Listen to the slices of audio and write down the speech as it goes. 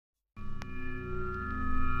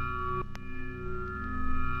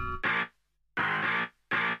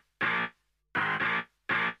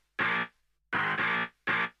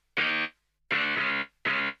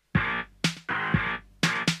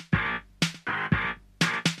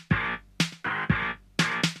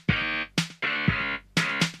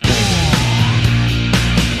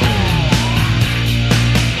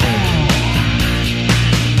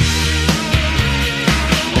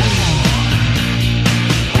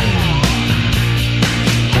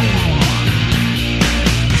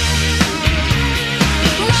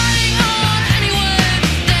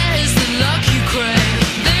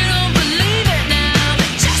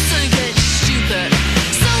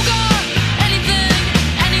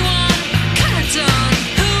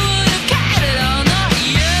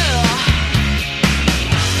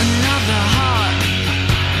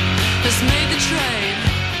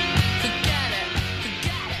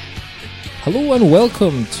Hello and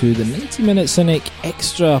welcome to the 90-Minute Cynic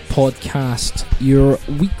Extra podcast, your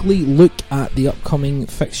weekly look at the upcoming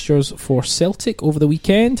fixtures for Celtic over the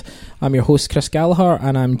weekend. I'm your host Chris Gallagher,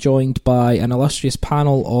 and I'm joined by an illustrious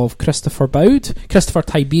panel of Christopher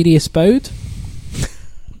Tiberius Boud.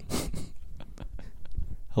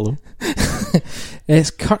 Hello.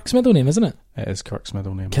 It's Kirk's middle name, isn't it? It is Kirk's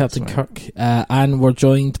middle name. Captain Kirk. And we're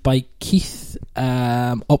joined by Keith,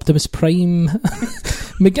 Optimus Prime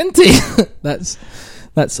McGinty.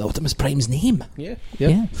 That's Optimus Prime's name. Yeah.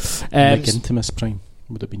 McGintimus Prime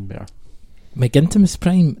would have been better. McGintimus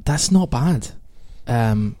Prime, that's not bad.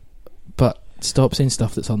 But stop saying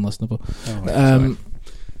stuff that's unlistenable.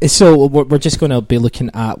 So we're just going to be looking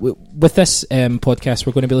at, with this podcast,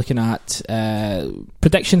 we're going to be looking at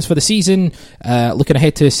predictions for the season, looking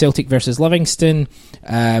ahead to Celtic versus Livingston,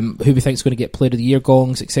 who we think is going to get Player of the Year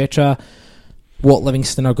gongs, etc. What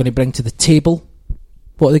Livingston are going to bring to the table.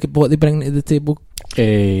 What are they bringing to the table?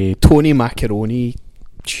 Tony Macaroni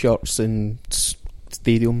shirts in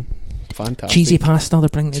stadium. Fantastic. Cheesy pasta they're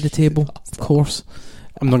bringing to the table, of course.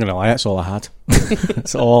 I'm not going to lie, that's all I had.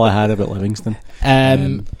 That's all I had about Livingston.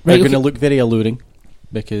 They're going to look very alluring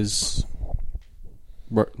because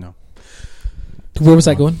where was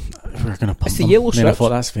I going? We're going to pump It's the them. yellow strips. I thought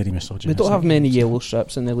that's very misogynist. We don't have many yellow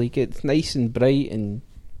strips in the league. It's nice and bright and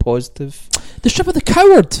positive. The strip of the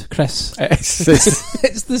coward, Chris. It's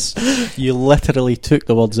this. You literally took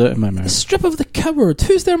the words out of my mouth. The strip of the coward.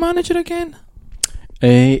 Who's their manager again?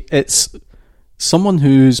 It's someone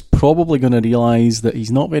who's probably going to realise that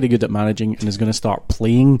he's not very good at managing and is going to start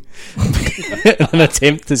playing in an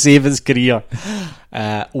attempt to save his career,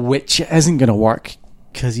 which isn't going to work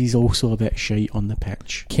because he's also a bit shite on the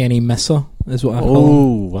pitch. Kenny Misser is what I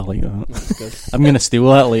call him. I like that. I'm going to steal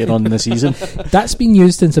that later on in the season. That's been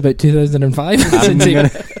used since about 2005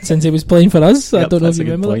 since he was playing for us. Yep, I don't know if you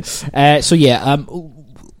remember that.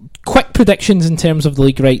 Quick predictions in terms of the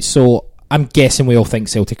league, right? So I'm guessing we all think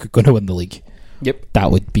Celtic are going to win the league. Yep. That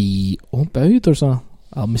would be... Oh, Bow, there's a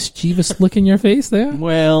mischievous look in your face there.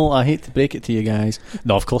 Well, I hate to break it to you guys.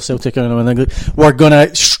 No, of course Celtic are going to win the league. We're going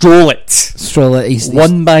to stroll it. Stroll it. He's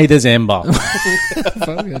won by December.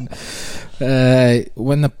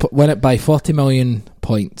 Win it by 40 million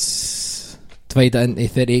points. Divide it into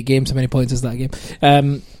 38 games. How many points is that game?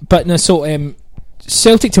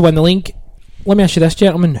 Celtic to win the league. Let me ask you this,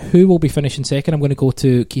 gentlemen. Who will be finishing second? I'm going to go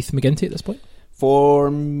to Keith McGinty at this point. For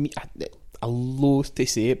me, I'm loath to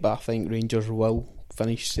say it, but I think Rangers will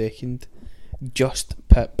finish second. Just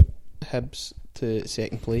pip Hibs to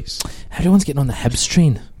second place. Everyone's getting on the Hibs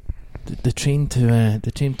train. The train to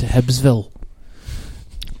Hibsville.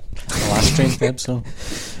 The last train to Hibsville.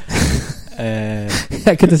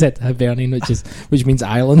 I could have said Hibernian, which means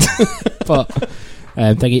island. But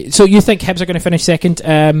so you think Hibs are going to finish second?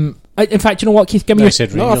 In fact, you know what, Keith? Give me I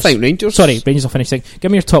think Rangers. Sorry, Rangers will finish second.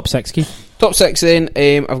 Give me your top six, Keith. Top six then.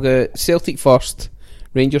 I've got Celtic first,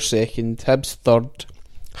 Rangers second, Hibs third,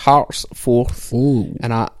 Hearts fourth, and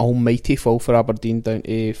an almighty fall for Aberdeen down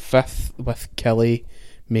to fifth, with Kelly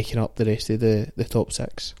making up the rest of the top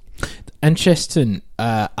six. Interesting.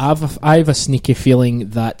 I've a sneaky feeling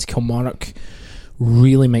that Kilmarnock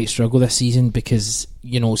really might struggle this season because,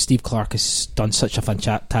 you know, Steve Clarke has done such a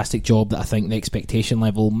fantastic job that I think the expectation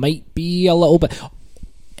level might be a little bit...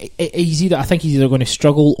 I think he's either going to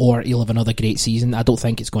struggle or he'll have another great season. I don't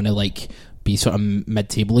think it's going to be sort of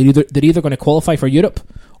mid-table. They're either going to qualify for Europe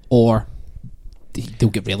or they'll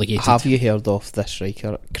get relegated. Have you heard of this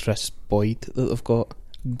striker, Chris Boyd, that they've got?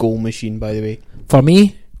 Goal machine, by the way. For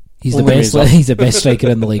me, he's the best. He's the best striker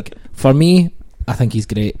in the league. For me, I think he's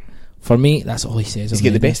great. For me, that's all he says. He's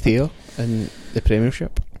got the best hair in the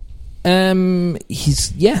Premiership.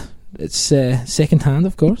 It's second hand,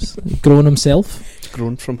 of course. Grown himself.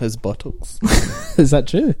 Grown from his buttocks. Is that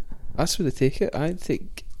true? That's where they take it. I'd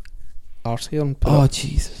take arse hair and put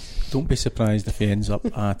Jesus. Don't be surprised if he ends up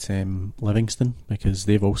at Livingston, because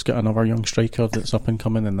they've also got another young striker that's up and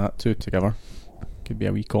coming, and that two together could be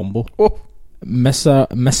a wee combo. Oh, Misser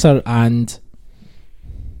and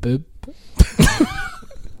Boob.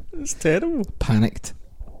 It's terrible. Panicked.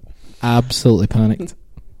 Absolutely panicked.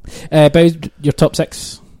 About your top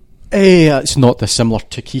six? It's not dissimilar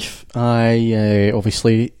to Keith.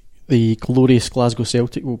 Obviously, the glorious Glasgow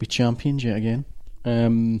Celtic will be champions yet again.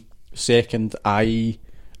 Second, I'm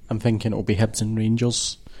thinking it'll be Hibs and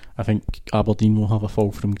Rangers. I think Aberdeen will have a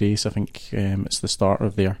fall from grace. I think it's the start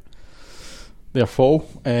of their fall.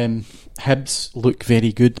 Hibs look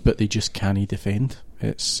very good, but they just can't defend.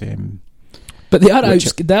 But they are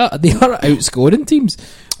outscoring teams.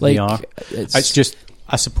 They are. It's just,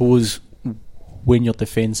 I suppose, when your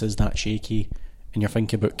defence is that shaky, and you're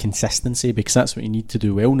thinking about consistency, because that's what you need to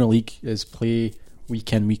do well in the league, is play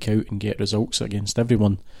week in, week out and get results against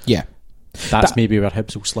everyone. Yeah. That's maybe where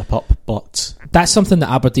Hibs will slip up, but that's something that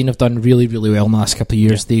Aberdeen have done really, really well in the last couple of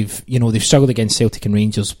years. Yeah. They've struggled against Celtic and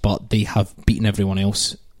Rangers, but they have beaten everyone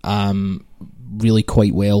else really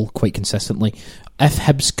quite well, quite consistently. If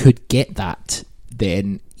Hibs could get that,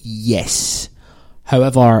 then yes.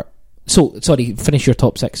 However, finish your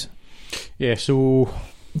top six. Yeah, so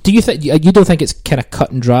do you think you don't think it's kind of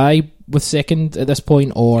cut and dry with second at this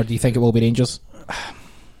point, or do you think it will be Rangers?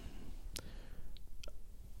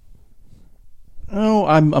 No,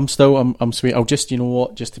 I'm sweet. I'll just,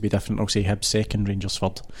 just to be different, I'll say Hibs second, Rangers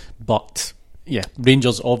third. But yeah,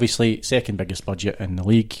 Rangers obviously second biggest budget in the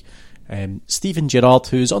league. Steven Gerrard,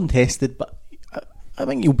 who's untested, but I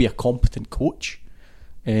think he'll be a competent coach.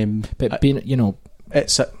 But being,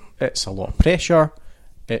 it's a lot of pressure.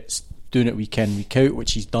 It's doing it week in, week out,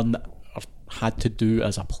 which he's done or had to do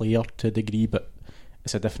as a player to a degree, but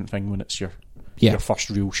it's a different thing when it's your first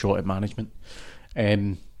real shot at management.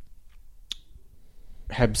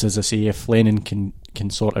 Hibs, as I say, if Lennon can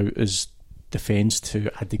sort out his defence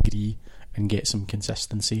to a degree and get some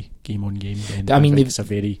consistency game on game, then I think it's a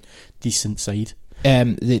very decent side.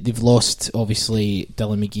 They've lost, obviously,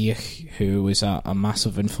 Dylan McGeoch, who was a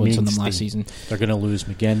massive influence on them last season. They're going to lose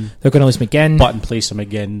McGinn. But in place of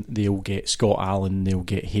McGinn, they'll get Scott Allen, they'll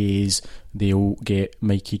get Hayes, they'll get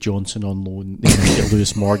Mikey Johnson on loan, they'll get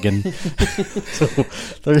Lewis Morgan.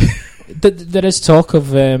 There is talk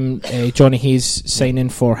of Johnny Hayes signing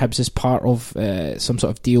for Hibs as part of some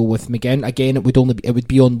sort of deal with McGinn. Again, it would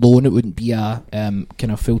be on loan. It wouldn't be a kind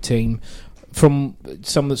of full time. From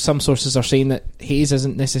some sources are saying that Hayes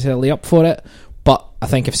isn't necessarily up for it, but I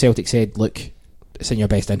think if Celtic said, "Look, it's in your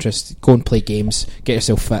best interest, go and play games, get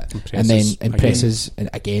yourself fit, and then impresses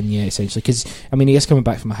again, essentially." Because he is coming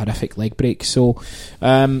back from a horrific leg break, so.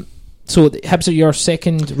 So Hibs are your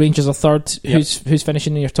second, Rangers are third. Yep. Who's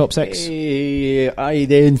finishing in your top six? I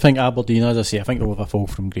then think Aberdeen, as I say, I think they'll have a fall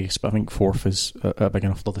from grace, but I think fourth is big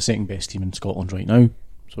enough. They're the second best team in Scotland right now.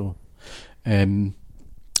 So, and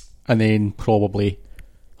then probably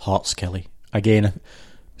Hearts Kelly. Again,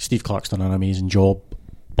 Steve Clark's done an amazing job,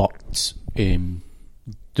 but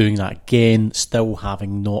doing that again, still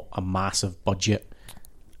having not a massive budget,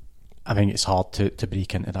 I think it's hard to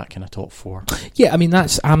break into that kind of top four. Yeah,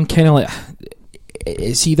 I'm kind of like,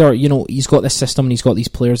 it's either, he's got this system and he's got these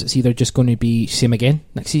players, it's either just going to be same again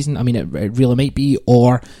next season. It really might be,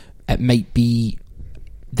 or it might be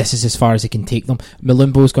this is as far as he can take them.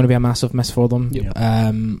 Malumbo is going to be a massive miss for them. Yep.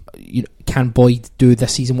 Can Boyd do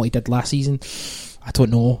this season what he did last season? I don't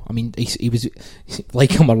know. He was,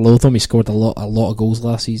 like him or loathe him, he scored a lot of goals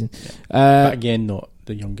last season. Yeah. But again, not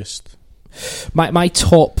the youngest. My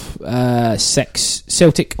top six: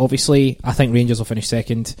 Celtic, obviously. I think Rangers will finish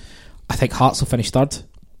second. I think Hearts will finish third.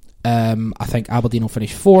 I think Aberdeen will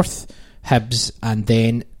finish fourth. Hibs, and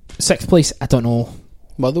then sixth place, I don't know.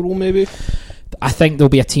 Motherwell, maybe. I think there'll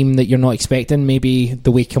be a team that you're not expecting. Maybe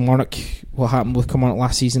the way what happened with Kilmarnock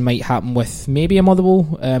last season might happen with maybe a Motherwell.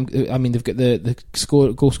 They've got the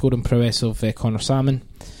goal scoring prowess of Connor Salmon.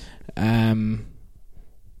 Inter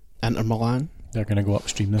Milan. They're going to go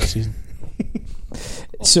upstream this season.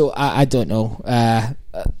 So I don't know.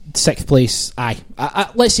 Sixth place,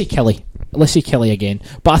 let's say Kelly. Let's say Kelly again.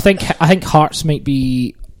 But I think Hearts might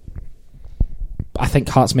be. I think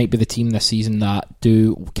Hearts might be the team this season that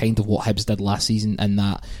do kind of what Hibs did last season, and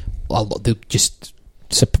that they'll just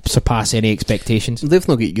surpass any expectations. They've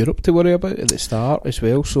not got Europe to worry about at the start as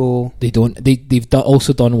well, so they don't. They've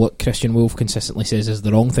also done what Christian Wolff consistently says is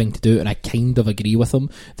the wrong thing to do, and I kind of agree with him.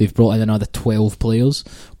 They've brought in another 12 players,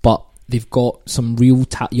 but they've got some real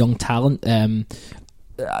young talent.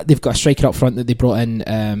 They've got a striker up front that they brought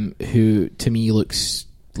in, who to me looks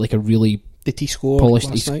like a really. Did he score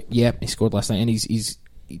last night? Yeah, he scored last night, and he's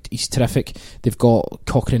terrific. They've got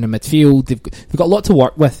Cochrane in midfield. They've got a lot to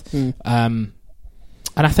work with, and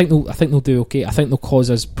I think they'll do okay. I think they'll cause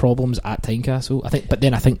us problems at Tynecastle. But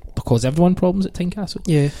then I think they'll cause everyone problems at Tynecastle.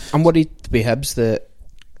 Yeah, I'm worried to be Hibs that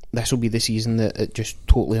this will be the season that it just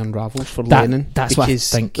totally unravels for Lennon. That's what I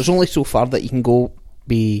think. There's only so far that you can go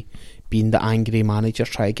being the angry manager,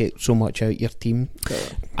 try to get so much out of your team.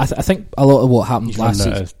 I think a lot of what happened last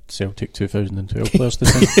season. Celtic 2012 players to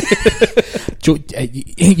think. Your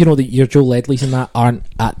Joe Ledleys and that aren't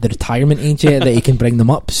at the retirement age yet that he can bring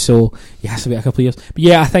them up, so he has to wait a couple of years. But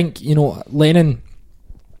yeah, I think Lennon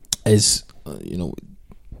is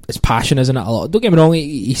his passion, isn't it? A lot. Don't get me wrong,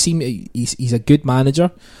 he's a good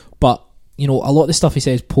manager, but a lot of the stuff he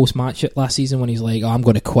says post match last season when he's like, "Oh, I'm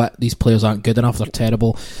going to quit. These players aren't good enough. They're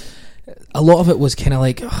terrible." a lot of it was kind of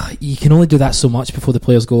like, you can only do that so much before the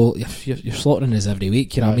players go, you're slaughtering us every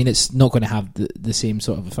week, you know what I mean? It's not going to have the same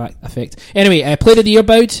sort of effect. Anyway, Player of the Year,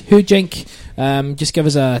 Boud, who do you think? Just give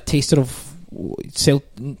us a taster of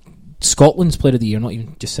Scotland's Player of the Year, not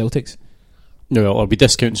even just Celtic's. No, I'll be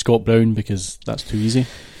discounting Scott Brown because that's too easy.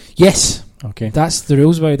 Yes. Okay. That's the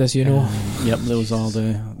rules, Boud, as you know. Yep, those are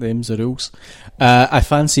them's the rules. I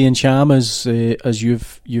fancy Encham as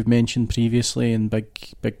you've mentioned previously, and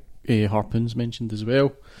big Harpoon's mentioned as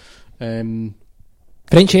well. French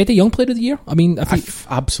Eddie, Young Player of the Year. I mean,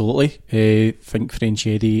 absolutely. Think French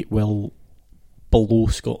Eddie will blow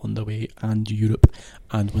Scotland away and Europe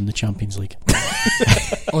and win the Champions League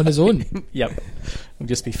on his own. Yep, it'll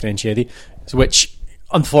just be French Eddie, which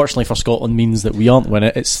unfortunately for Scotland means that we aren't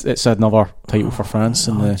winning it. It's another title for France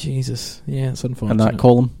in Jesus, yeah, it's unfortunate. In that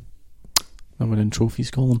column, I'm winning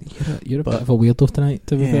trophies column. You're a bit of a weirdo tonight,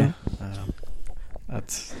 to be fair.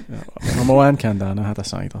 I'm a wine Candan. I had a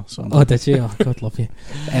cider. So did you? Oh, God love you.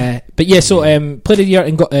 But yeah, so Player of the Year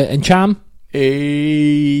in Cham.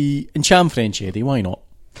 In Cham, French Eddie. Why not?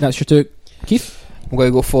 That's your two, Keith. I'm going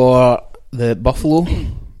to go for the Buffalo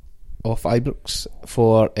off Ibrox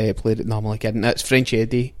for player. No, I'm only kidding. That's French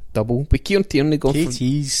Eddie double. But Kieran Tierney going for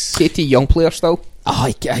KT, young player still. Oh,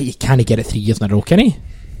 he can't get it 3 years in a row, can he?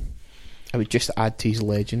 I would just add to his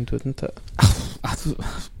legend, wouldn't it?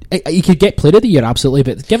 He could get Player of the Year, absolutely,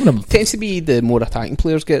 but giving him... Tends to be the more attacking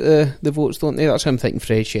players get the votes, don't they? That's why I'm thinking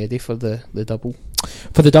French Eddie for the double.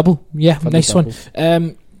 For the double, yeah, nice one.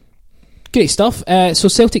 Great stuff. So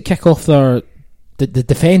Celtic kick off the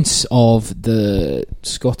defence of the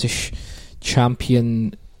Scottish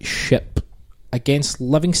Championship against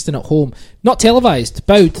Livingston at home. Not televised.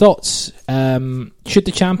 Boud, thoughts? Should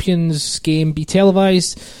the Champions game be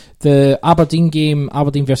televised? The Aberdeen game,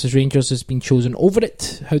 Aberdeen versus Rangers, has been chosen over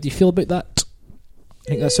it. How do you feel about that? I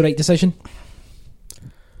think that's the right decision.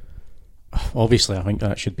 Obviously, I think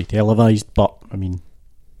that should be televised, but I mean,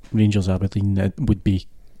 Rangers Aberdeen would be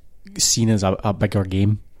seen as a bigger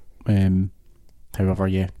game. However,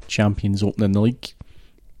 yeah, champions opening the league.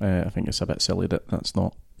 I think it's a bit silly that's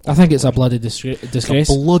not. I think it's a bloody disgrace. It's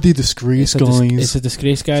a bloody disgrace, guys. It's a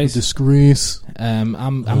disgrace, guys. It's a disgrace.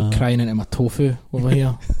 I'm crying into my tofu over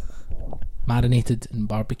here, marinated in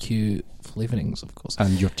barbecue flavourings, of course,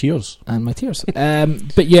 and your tears and my tears.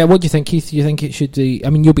 But yeah, what do you think, Keith? Do you think it should be? I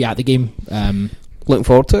mean, you'll be at the game. Looking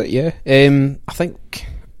forward to it. Yeah, I think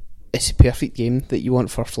it's a perfect game that you want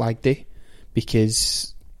for Flag Day,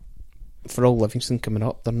 because for all Livingston coming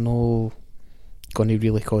up, they're not going to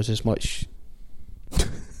really cause as much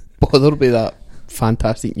bother with that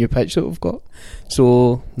fantastic new pitch that we've got.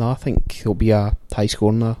 So no, I think it'll be a high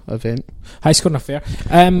scoring event. High scoring affair.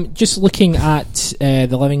 Just looking at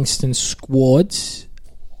the Livingston squad,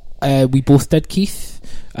 we both did, Keith.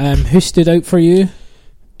 Who stood out for you?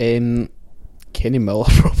 Kenny Miller,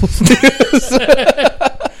 probably.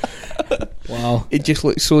 Wow, he just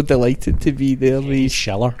looks so delighted to be there. He's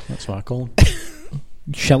Schiller, that's what I call him.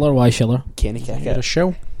 Schiller, why Schiller? Kenny kick it. A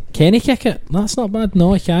shell. Kenny kick it. That's not bad.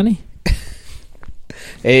 No, can he?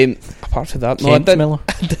 Apart from that, no, I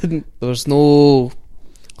didn't. There was no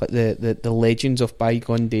like the legends of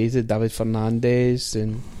bygone days of David Fernandez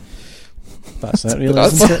and that's it, really.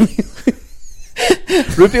 Isn't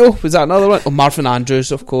it? Rubio, was that another one? Oh, Marvin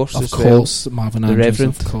Andrews, of course. Of course, well. Marvin Andrews.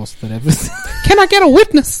 Reverend. Of course, the Reverend. Can I get a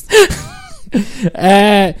witness?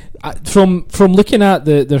 From looking at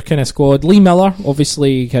their kind of squad, Lee Miller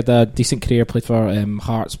obviously had a decent career, played for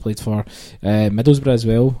Hearts, played for Middlesbrough as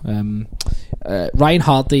well. Ryan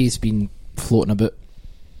Hardy's been floating about,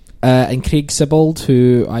 and Craig Sibbald,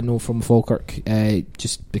 who I know from Falkirk,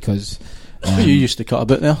 just because you used to cut a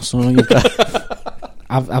bit there, so you've got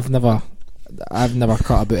I've never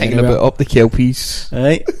cut a bit hanging anywhere. About up the Kelpies,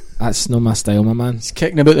 right? That's no my style, my man. He's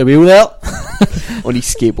kicking about the wheel there on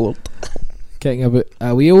his skateboard. Kicking about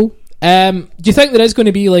a wheel. Do you think there is going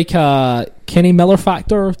to be like a Kenny Miller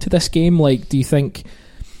factor to this game? Like, do you think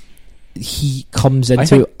he comes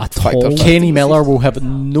into at all? Kenny Miller will have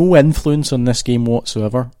no influence on this game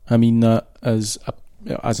whatsoever. I mean, as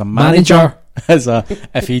a manager,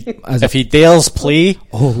 if he dares play,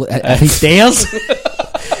 if he dares.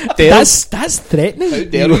 That's threatening. How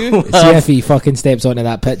dare you? See if he fucking steps onto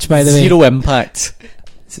that pitch, by the way. Zero impact.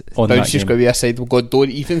 Boud's just going to be aside. Well, God, don't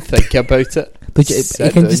even think about it. But you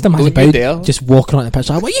can just imagine Boud just walking on the pitch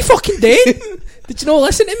like, what are you fucking doing? Did you not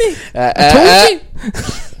listen to me? I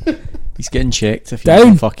told you. He's getting checked if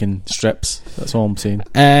he fucking strips. That's all I'm saying.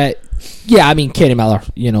 Yeah, I mean, Kenny Miller,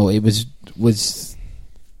 you know, it was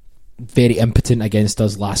very impotent against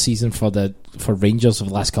us last season for Rangers for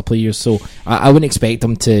the last couple of years, so I wouldn't expect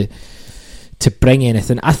him to to bring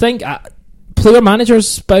anything. I think player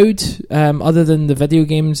managers bowed, other than the video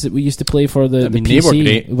games that we used to play for the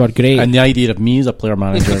PC. They were great. And the idea of me as a player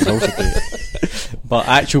manager is also great. But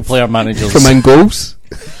actual player managers... From in goals?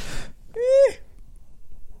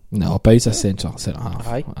 No, Bow's a centre half.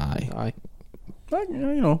 Aye. But, you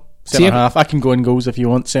know, centre half. I can go in goals if you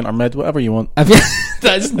want. Centre mid, whatever you want.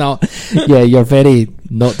 That's not... Yeah, you're very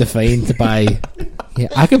not defined by... Yeah,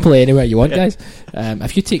 I can play anywhere you want, guys.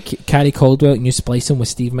 If you take Carrie Caldwell and you splice him with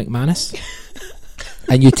Steve McManus,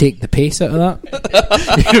 and you take the pace out of that,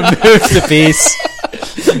 you remove the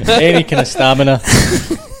pace, any kind of stamina.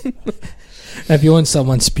 If you want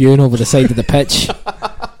someone spewing over the side of the pitch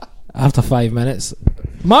after 5 minutes,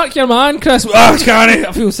 mark your man, Chris. Oh, Carrie,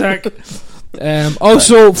 I feel sick.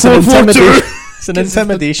 Also, it's an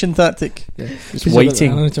intimidation tactic. Yeah. Just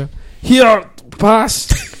waiting. Here,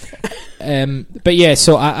 pass. But yeah,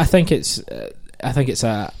 so I think it's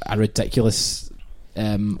a ridiculous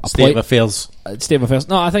state of affairs.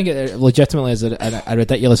 No, I think it legitimately is a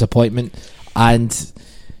ridiculous appointment. And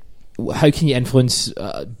how can you influence,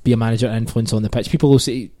 be a manager and influence on the pitch? People will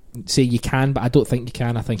say you can, but I don't think you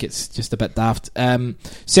can. I think it's just a bit daft.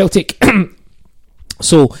 Celtic.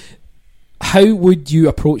 So, how would you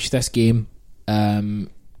approach this game,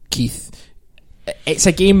 Keith? It's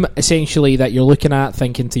a game essentially that you're looking at,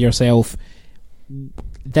 thinking to yourself,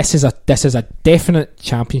 this is a definite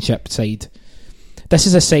championship side. This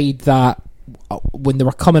is a side that when they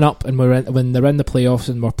were coming up and when they're in the playoffs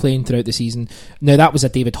and were playing throughout the season. Now that was a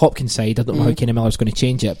David Hopkins side. I don't know how Kenny Miller's going to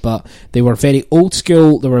change it, but they were very old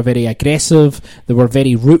school. They were very aggressive. They were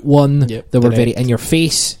very route one. They were very in your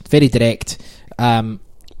face, very direct. But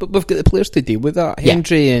we've got the players to deal with that.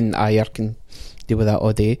 Hendry and Ayer can deal with that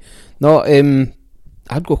all day. No,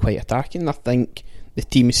 I'd go quite attacking. I think the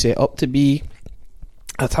team is set up to be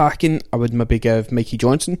attacking. I would maybe give Mikey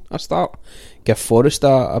Johnson a start, give Forrester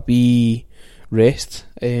a wee rest.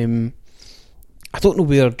 I don't know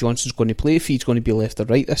where Johnson's going to play, if he's going to be left or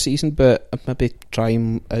right this season, but I'd maybe try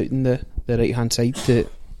him out in the right hand side to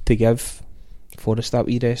give Forrester a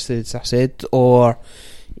wee rest, as I said, or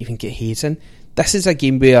even get Hayes in. This is a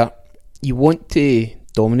game where you want to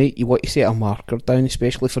dominate, you want to set a marker down,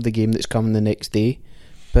 especially for the game that's coming the next day,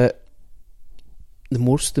 but the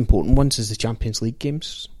most important ones is the Champions League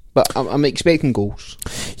games. But I'm expecting goals.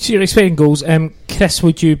 So you're expecting goals. Chris,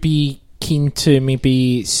 would you be keen to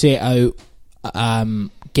maybe set out,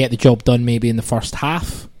 get the job done maybe in the first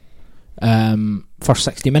half, first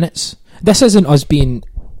 60 minutes? This isn't us being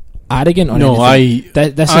arrogant or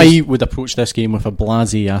anything. I would approach this game with a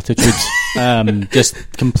blasé attitude. Just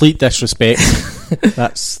complete disrespect.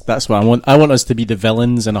 That's what I want. I want us to be the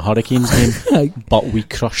villains in a Hurricanes game, but we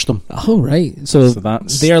crushed them. Oh right, so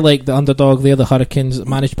they're like the underdog. They're the Hurricanes,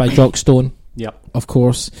 managed by Jock Stone. Yep, of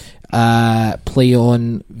course. Play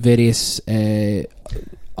on various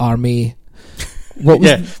army. Well,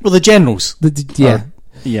 the generals.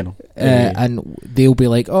 And they'll be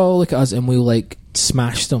like, "Oh, look at us," and we'll like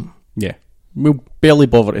smash them. Yeah, we'll barely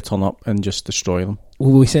bother to turn up and just destroy them.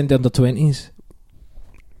 Will we send the under-20s?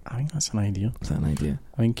 I think that's an idea. Is that an idea?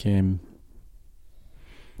 I think.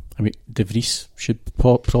 De Vries should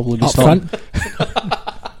probably be up starting.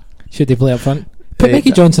 Front. Should they play up front? Put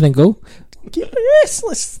Mickey Johnson in goal. Yes,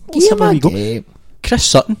 let's have a wee go. Game. Chris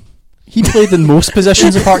Sutton. He played in most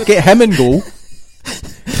positions apart. Get him in goal.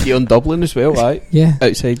 Keon Dublin as well, right? Yeah.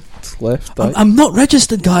 Outside left. I'm not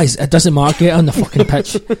registered, guys. It doesn't mark it on the fucking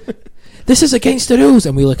pitch. This is against the rules.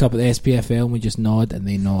 And we look up at the SPFL and we just nod, and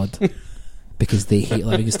they nod because they hate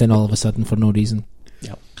Livingston all of a sudden for no reason.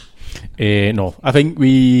 Yep. No, I think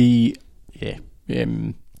we,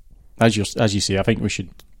 as you say, I think we should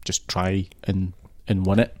just try and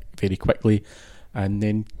win it very quickly, and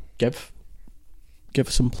then give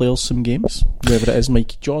some players some games, whether it is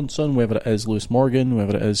Mikey Johnson, whether it is Lewis Morgan,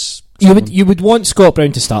 whether it is you would want Scott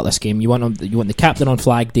Brown to start this game. You want the captain on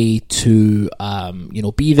Flag Day to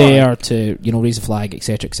be there to raise the flag,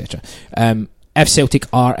 etc., etc. If Celtic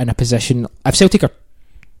are in a position, if Celtic are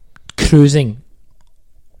cruising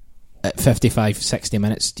at 55-60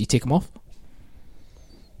 minutes, do you take them off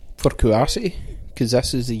for Kouassi? Because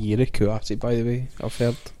this is the year of Kouassi, by the way. I've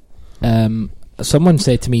heard. Someone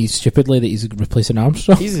said to me stupidly that he's replacing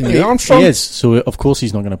Armstrong. He's the new Armstrong. He is, so of course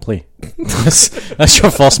he's not going to play. That's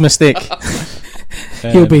your first mistake.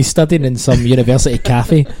 He'll be studying in some university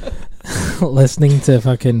cafe, listening to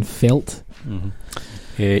fucking Felt. Mm-hmm.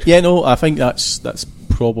 I think that's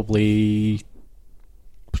probably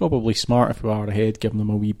smart if we are ahead, giving them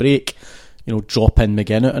a wee break. Drop in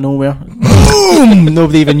McGinn out of nowhere. Boom!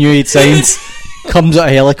 Nobody even knew he'd signed. Comes out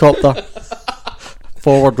a helicopter.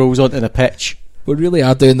 Forward rolls onto the pitch. We really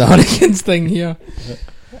are doing the Hurricanes thing here.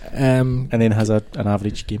 And then has an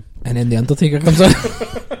average game. And then the Undertaker comes on.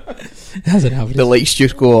 Has an average. The lights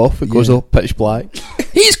just go off. It goes all pitch black.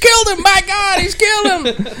 He's killed him! My God, he's killed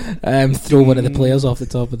him! Throw one of the players off the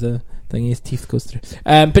top of the thing. His teeth goes through.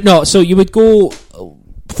 But no, so you would go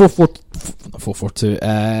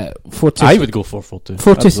 4-4-2. I would go 4-4-2.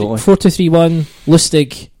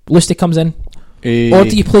 4-2-3-1. Lustig comes in. Or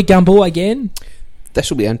do you play Gamboa again? This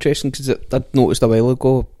will be interesting because I noticed a while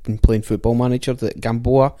ago when playing Football Manager that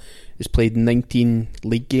Gamboa has played 19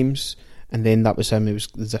 league games, and then that was him. It was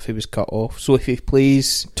as if he was cut off. So if he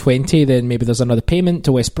plays 20, then maybe there's another payment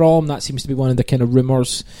to West Brom. That seems to be one of the kind of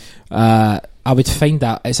rumours. I would find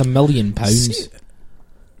that it's £1 million.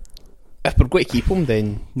 If we're going to keep him,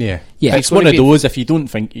 then yeah, it's one of those. If you don't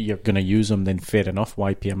think you're going to use him, then fair enough.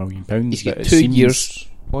 Why pay £1 million? He's got 2 years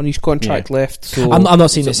on his contract left. So I'm not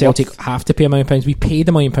saying that Celtic have to pay £1 million. We paid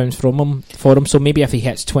 £1 million for him. So maybe if he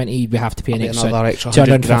hits 20, we have to pay an extra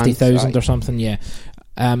 250,000 or something. Yeah.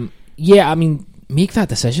 I mean, make that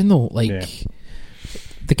decision though. Like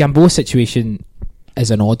the Gamboa situation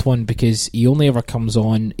is an odd one because he only ever comes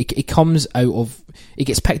on. It comes out of. He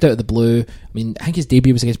gets picked out of the blue. I mean, I think his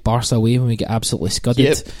debut was against Barca away when we get absolutely scudded.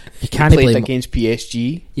 Yep. You can't blame against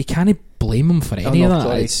PSG. You can't blame him for any of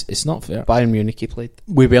that. It's not fair. Bayern Munich he played.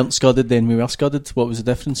 We weren't scudded then. We were scudded. What was the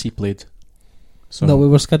difference? He played. So no, we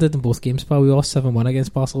were scudded in both games, pal. We lost 7-1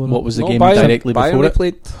 against Barcelona. What was the game directly before it?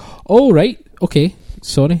 Played. Oh, right. Okay.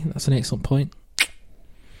 Sorry. That's an excellent point.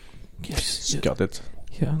 Scudded.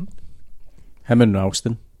 Yeah. Him and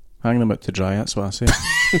Ralston. Hang them out to dry, that's what I say.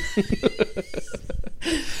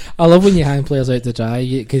 I love when you hang players out to dry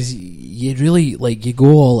because you really, you go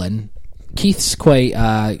all in. Keith's quite...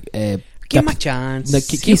 give him a chance.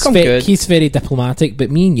 Keith's very diplomatic,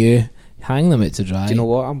 but me and you, hang them out to dry. Do you know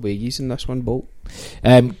what? I'm waggies in this one, Bolt.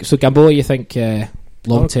 So Gamboa, you think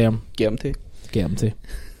long term? Get him to.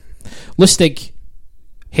 Lustig,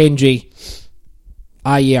 Hendry,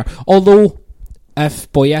 Ayer. Although,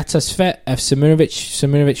 if Boyata's fit, if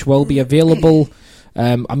Simunovic will be available,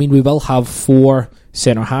 I mean, we will have 4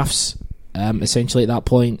 centre halves. Essentially, at that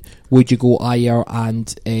point, would you go Ayer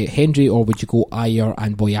and Hendry, or would you go Ayer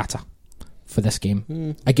and Boyata for this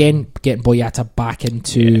game? Again, getting Boyata back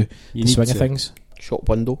into the swing of things. Shop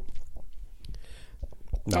window.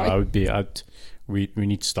 No, I would be. We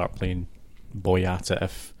need to start playing Boyata.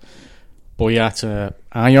 If Boyata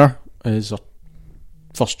Ayer is our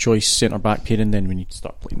first choice centre back pairing, then we need to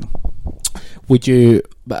start playing them. Would you?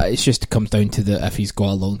 But it's just comes down to if he's got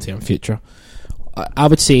a long term future. I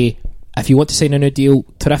would say if you want to sign a new deal,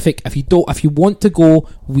 terrific. If you don't, if you want to go,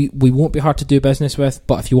 we won't be hard to do business with.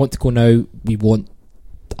 But if you want to go now, we want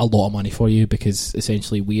a lot of money for you because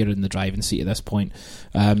essentially we're in the driving seat at this point.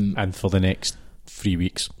 And for the next 3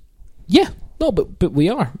 weeks. Yeah. No, but we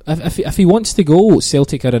are. If he wants to go,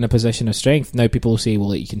 Celtic are in a position of strength. Now people will say,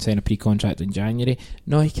 well, you can sign a pre-contract in January.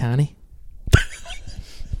 No, he can't.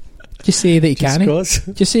 Just say that he can't.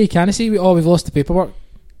 Just say he can't. Say, we've lost the paperwork.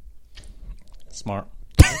 Smart.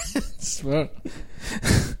 Smart.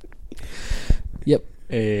 Yep.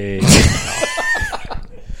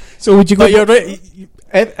 So would you go? But you're right.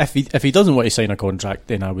 If he doesn't want to sign a contract,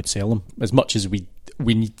 then I would sell him. As much as we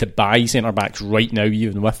need to buy centre backs right now,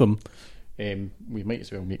 even with him. We might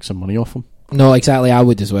as well make some money off him. No, exactly, I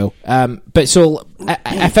would as well. But so,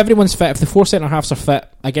 if everyone's fit, if the 4 centre halves are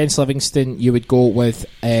fit against Livingston, you would go with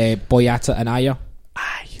Boyata and Ayer.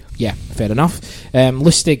 Aye. Yeah, fair enough.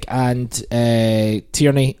 Lustig and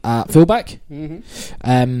Tierney at fullback.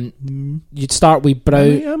 You'd start with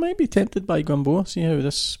Brown. I might be tempted by Gamboa. See how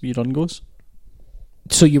this wee run goes.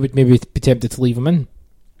 So you would maybe be tempted to leave him in.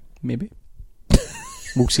 Maybe.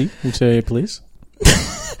 We'll see. We'll see how he plays.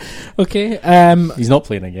 Okay. He's not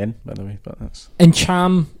playing again, by the way. But that's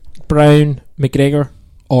Encham, Brown, McGregor,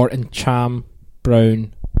 or Encham,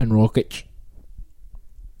 Brown, and Rokic.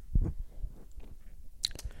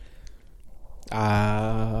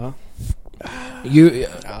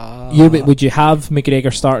 Would you have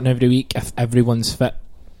McGregor starting every week if everyone's fit?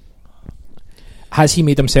 Has he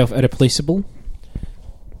made himself irreplaceable?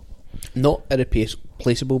 Not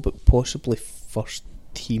irreplaceable, but possibly first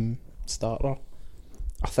team starter.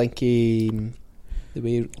 I think the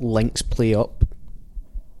way links play up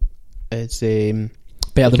is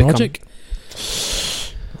better than Logic.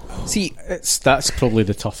 See, that's probably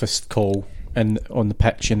the toughest call on the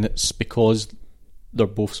pitch, and it's because they're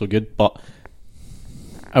both so good. But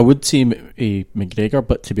I would say McGregor,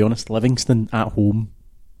 but to be honest, Livingston at home,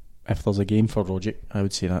 if there's a game for Rogic, I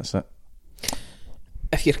would say that's it.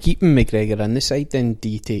 If you're keeping McGregor in the side, then do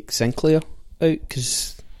you take Sinclair out?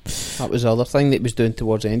 Because That was the other thing that he was doing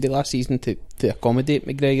towards the end of last season to accommodate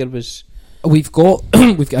McGregor was. We've got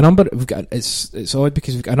a number. It's odd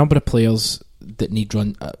because we've got a number of players that need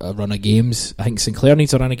a run of games. I think Sinclair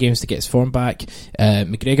needs a run of games to get his form back.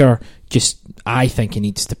 McGregor I think he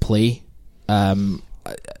needs to play.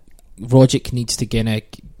 Rogic needs to get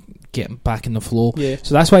him back in the flow. Yeah.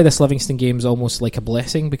 So that's why this Livingston game is almost like a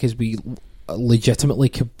blessing, because we legitimately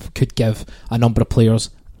could give a number of players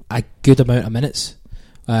a good amount of minutes.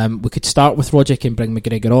 We could start with Rogic and bring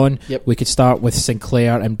McGregor on. Yep. We could start with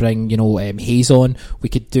Sinclair and bring Hayes on. We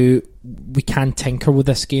can tinker with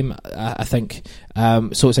this game, I think.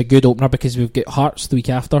 So it's a good opener because we've got Hearts the week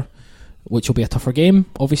after, which will be a tougher game.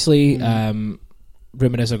 Obviously,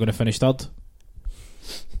 rumour is they're going to finish third.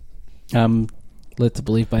 Led to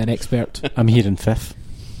believe by an expert. I'm here in fifth.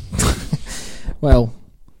 Well,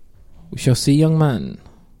 we shall see, young man.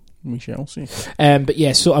 We shall see. But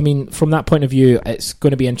yeah, so I mean, from that point of view, it's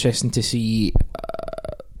going to be interesting to see.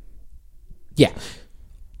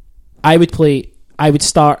 I would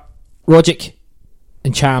start Rogic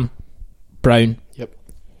and Cham, Brown, Yep,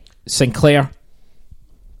 Sinclair,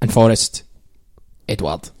 and Forrest,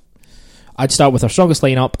 Edward. I'd start with our strongest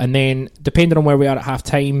lineup, and then depending on where we are at half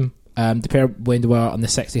time, depending when we are on the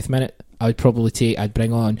 60th minute, I'd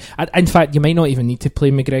bring on. In fact, you might not even need to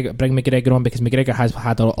bring McGregor on, because McGregor has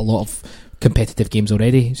had a lot of competitive games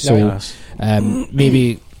already. So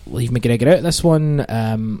maybe leave McGregor out this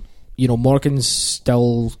one. Morgan's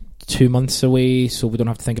still 2 months away, so we don't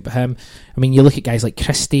have to think about him. I mean, you look at guys like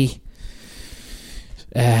Christie.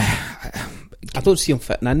 I don't see him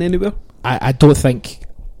fitting in anywhere. I don't think.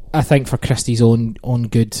 I think for Christie's own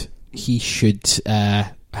good, he should.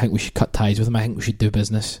 I think we should cut ties with him. I think we should do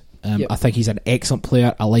business. I think he's an excellent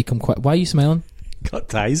player. I like him quite. Why are you smiling? Cut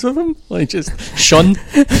ties with him? Like, just shun?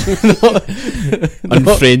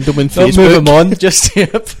 Unfriend him on Facebook. Not move him on, just,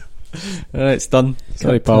 yep. Alright, it's done.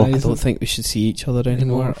 Sorry, pal. I don't think we should see each other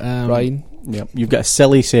anymore. Ryan? Yep. You've got a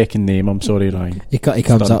silly second name, I'm sorry, Ryan. He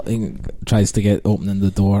comes up and tries to get opening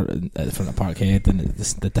the door at the front of Parkhead, and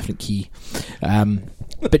it's the different key.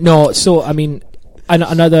 But no, so, I mean,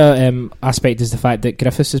 another aspect is the fact that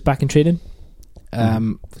Griffiths is back in training.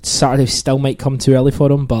 Saturday still might come too early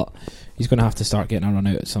for him, but he's going to have to start getting a run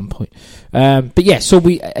out at some point. But yeah, so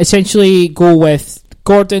we essentially go with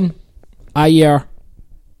Gordon, Ayer,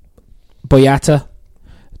 Boyata,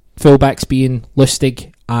 fullbacks being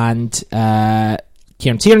Lustig and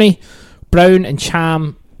Kieran Tierney, Brown and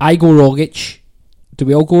Cham. I go Rogic. Do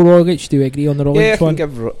we all go Rogic? Do we agree on the Rogic one?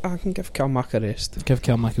 I can give Kalmack a rest. Give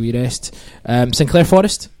Kalmack a wee rest. Sinclair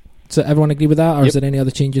Forrest. Does everyone agree with that, or is there any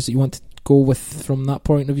other changes that you want to go with from that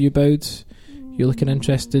point of view, Boud? You're looking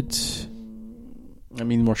interested. I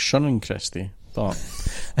mean, we're shunning Christie, but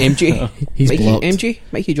MG. He's blocked.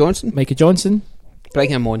 Mikey Johnson. Bring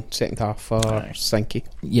him on second half for Sinky.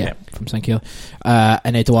 Yeah, from Sinky.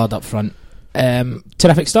 And Edouard up front.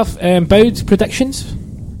 Terrific stuff. Boud, predictions?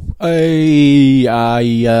 I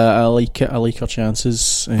like it. I like our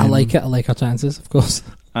chances. I like it. I like our chances, of course.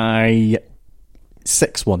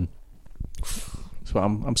 6-1. So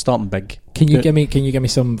I'm starting big. Can you give me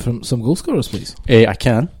some goal scorers, please? I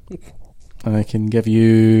can give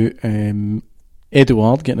you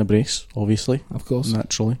Edouard getting a brace, obviously, of course,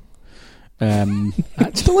 naturally.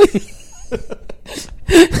 Actually,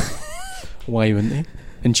 why wouldn't he?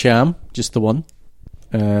 And Cham, just the one.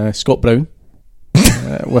 Scott Brown,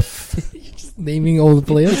 with just naming all the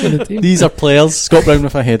players in the team. These are players. Scott Brown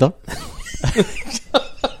with a header.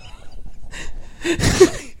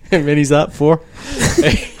 How many's that for?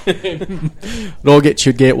 Rogic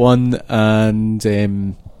should get one, and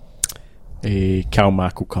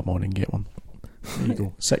Kalmack will come on and get one. There you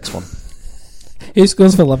go. 6-1. Who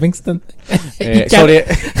scores for Livingston? Sorry,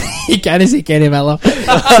 you can't say Kenny Miller.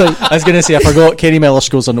 I was going to say I forgot. Kenny Miller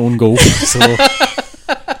scores an own goal. So you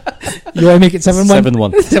want to make it 7-1?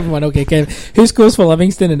 7-1. 7-1. Okay, Ken. Who scores for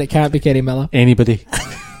Livingston and it can't be Kenny Miller? Anybody.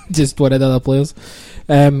 Just one of the other players.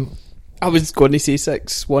 I was going to say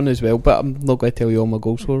 6-1 as well, but I'm not going to tell you all my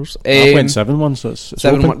goal scorers. I went 7-1, so it's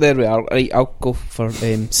 7-1. open. There we are. Right, I'll go for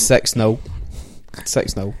 6-0.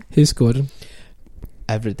 6-0. Who's scoring?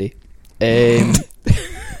 Every day.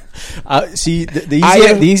 See,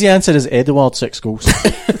 the easy answer is Edouard 6 goals.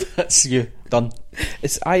 That's you done.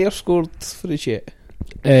 Is Ayer scored for us yet?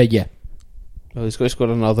 Yeah. Well, he's going to score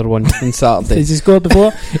another one on Saturday. Has he scored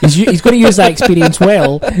before? He's going to use that experience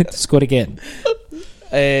well to score again.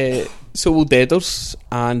 So will Deaders,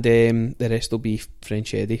 and the rest will be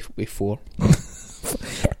French Eddie with 4.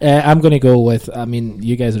 I'm going to go with, I mean,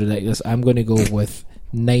 you guys are ridiculous. I'm going to go with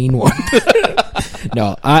 9-1.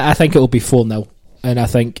 No, I think it will be 4-0. And I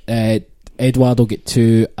think Edward will get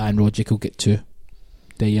 2, and Roger will get 2.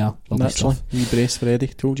 There you are. Lovely Naturally. stuff. Wee brace for Eddie,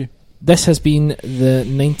 told you. This has been the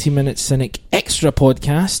 90-Minute Cynic Extra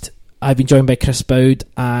podcast. I've been joined by Chris Bowd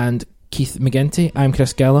and Keith McGinty. I'm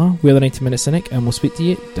Chris Gallagher. We're the 90-Minute Cynic, and we'll speak to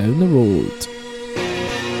you down the road.